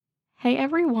Hey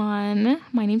everyone,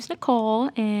 my name's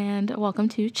Nicole and welcome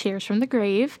to Cheers from the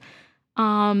Grave.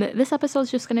 This episode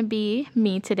is just going to be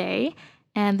me today,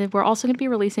 and then we're also going to be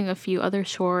releasing a few other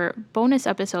short bonus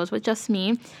episodes with just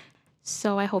me.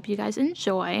 So I hope you guys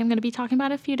enjoy. I'm going to be talking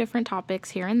about a few different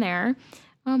topics here and there,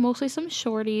 mostly some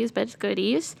shorties, but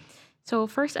goodies. So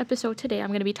first episode today, I'm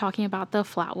going to be talking about the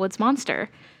Flatwoods Monster.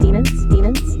 Demons,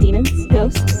 ghosts, demons,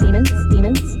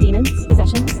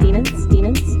 possessions, demons,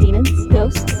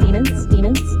 ghosts, demons.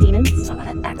 I'm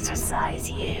going to exorcise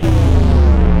you.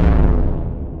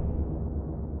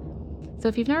 So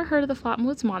if you've never heard of the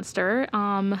Flatwoods Monster,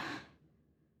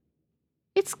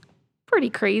 it's pretty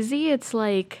crazy. It's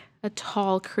like a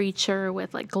tall creature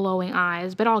with like glowing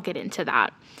eyes, but I'll get into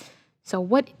that. So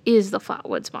what is the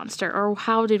Flatwoods Monster, or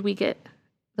how did we get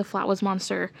the Flatwoods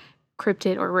Monster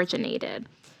cryptid originated?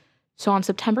 So on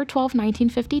September 12,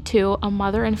 1952, a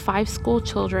mother and 5 school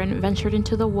children ventured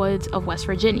into the woods of West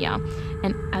Virginia.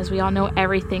 And as we all know,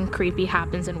 everything creepy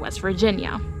happens in West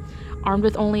Virginia. Armed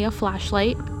with only a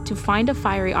flashlight to find a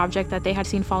fiery object that they had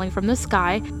seen falling from the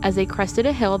sky, as they crested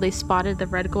a hill, they spotted the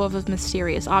red glow of a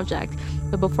mysterious object.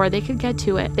 But before they could get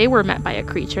to it, they were met by a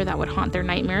creature that would haunt their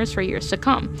nightmares for years to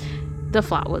come. The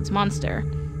Flatwoods Monster.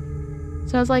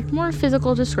 So as like more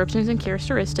physical descriptions and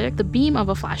characteristics, the beam of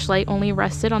a flashlight only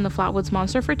rested on the Flatwoods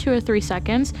Monster for 2 or 3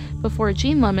 seconds before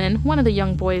Gene Lemon, one of the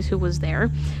young boys who was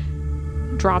there,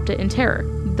 dropped it in terror.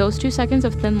 Those 2 seconds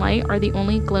of thin light are the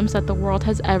only glimpse that the world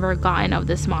has ever gotten of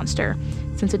this monster,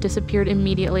 since it disappeared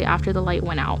immediately after the light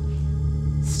went out.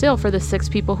 Still, for the 6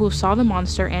 people who saw the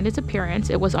monster and its appearance,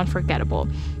 it was unforgettable.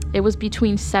 It was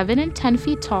between 7 and 10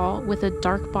 feet tall, with a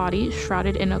dark body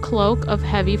shrouded in a cloak of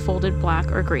heavy folded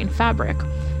black or green fabric.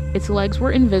 Its legs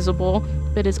were invisible,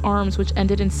 but its arms, which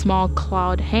ended in small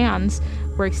clawed hands,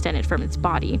 were extended from its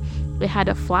body. It had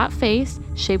a flat face,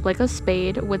 shaped like a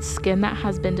spade, with skin that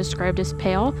has been described as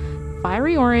pale,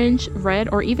 fiery orange, red,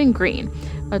 or even green.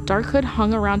 A dark hood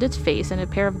hung around its face, and a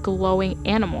pair of glowing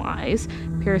animal eyes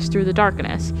pierced through the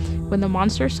darkness. When the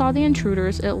monster saw the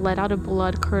intruders, it let out a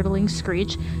blood-curdling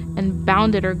screech and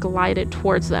bounded or glided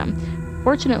towards them.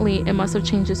 Fortunately, it must have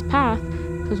changed its path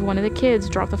because one of the kids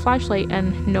dropped the flashlight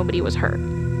and nobody was hurt.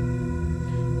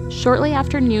 Shortly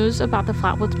after news about the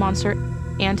Flatwoods Monster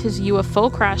and his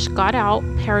UFO crash got out,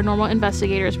 paranormal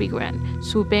investigators began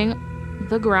swooping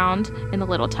the ground in the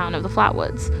little town of the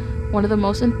Flatwoods. One of the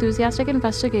most enthusiastic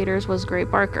investigators was Gray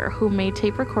Barker, who made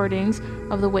tape recordings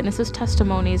of the witnesses'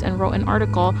 testimonies and wrote an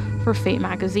article for Fate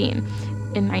magazine.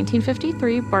 In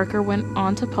 1953, Barker went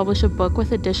on to publish a book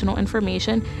with additional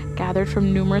information gathered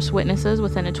from numerous witnesses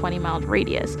within a 20-mile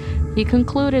radius. He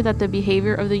concluded that the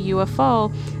behavior of the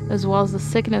UFO, as well as the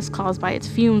sickness caused by its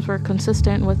fumes, were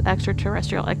consistent with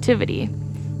extraterrestrial activity.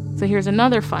 So here's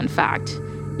another fun fact.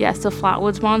 Yes, the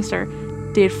Flatwoods Monster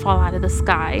did fall out of the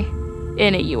sky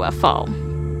in a UFO.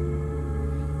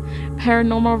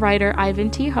 Paranormal writer Ivan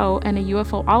T. Ho and a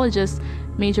UFOologist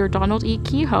Major Donald E.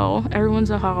 Kehoe, everyone's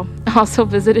a ho, also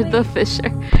visited the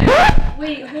fissure.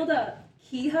 Wait, hold up.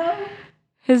 Kehoe?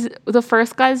 The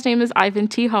first guy's name is Ivan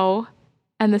T. Ho,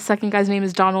 and the second guy's name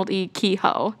is Donald E.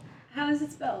 Kehoe. How is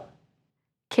it spelled?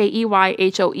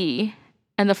 Keyhoe,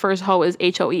 and the first Ho is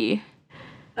Hoe.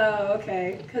 Oh,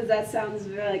 okay. Because that sounds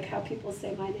very like how people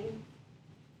say my name.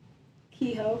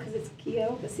 Kehoe, because it's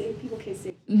Kehoe, but same people can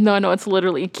say. No, it's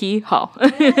literally Kehoe.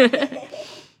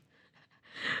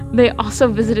 They also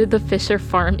visited the Fisher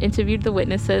farm, interviewed the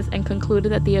witnesses, and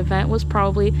concluded that the event was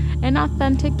probably an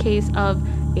authentic case of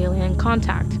alien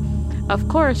contact. Of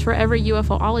course, for every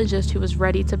UFOologist who was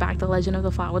ready to back the legend of the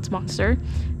Flatwoods Monster,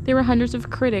 there were hundreds of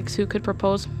critics who could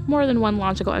propose more than one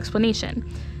logical explanation.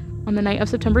 On the night of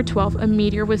September 12th, a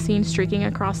meteor was seen streaking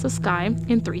across the sky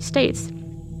in 3 states: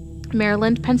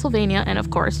 Maryland, Pennsylvania, and of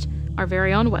course, our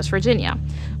very own West Virginia.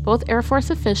 Both Air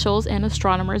Force officials and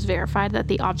astronomers verified that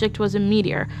the object was a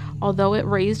meteor, although it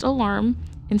raised alarm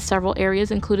in several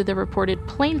areas, including the reported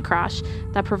plane crash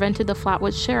that prevented the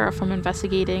Flatwoods Sheriff from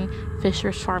investigating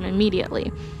Fisher's farm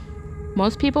immediately.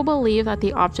 Most people believe that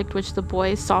the object which the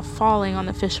boys saw falling on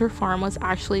the Fisher farm was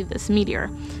actually this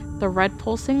meteor. The red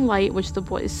pulsing light which the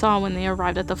boys saw when they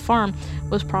arrived at the farm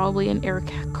was probably an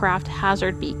aircraft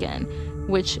hazard beacon,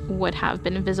 which would have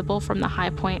been visible from the high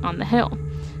point on the hill.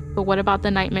 But what about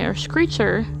the nightmarish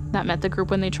creature that met the group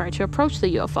when they tried to approach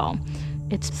the UFO?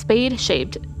 Its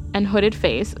spade-shaped and hooded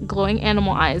face, glowing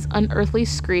animal eyes, unearthly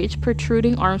screech,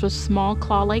 protruding arms with small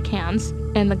claw-like hands,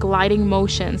 and the gliding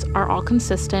motions are all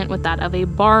consistent with that of a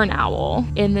barn owl.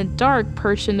 In the dark,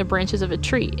 perched in the branches of a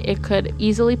tree, it could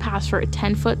easily pass for a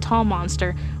 10-foot tall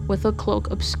monster with a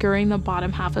cloak obscuring the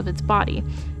bottom half of its body.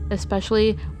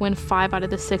 especially when 5 out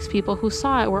of the 6 people who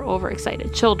saw it were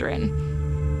overexcited children.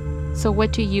 So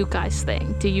what do you guys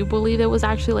think? Do you believe it was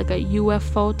actually like a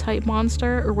UFO type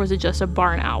monster, or was it just a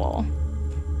barn owl?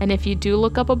 And if you do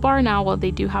look up a barn owl,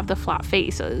 they do have the flat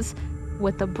faces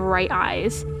with the bright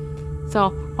eyes.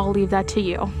 So I'll leave that to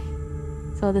you.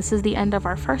 So this is the end of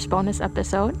our first bonus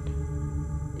episode.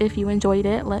 If you enjoyed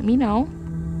it, let me know.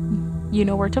 You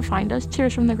know where to find us.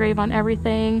 Cheers from the Grave on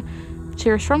everything.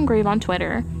 Cheers from Grave on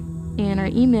Twitter. And our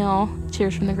email,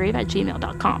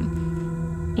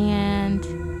 cheersfromthegrave@gmail.com. And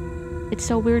it's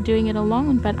so weird doing it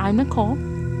alone, but I'm Nicole.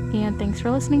 And thanks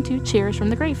for listening to Cheers from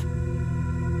the Grave.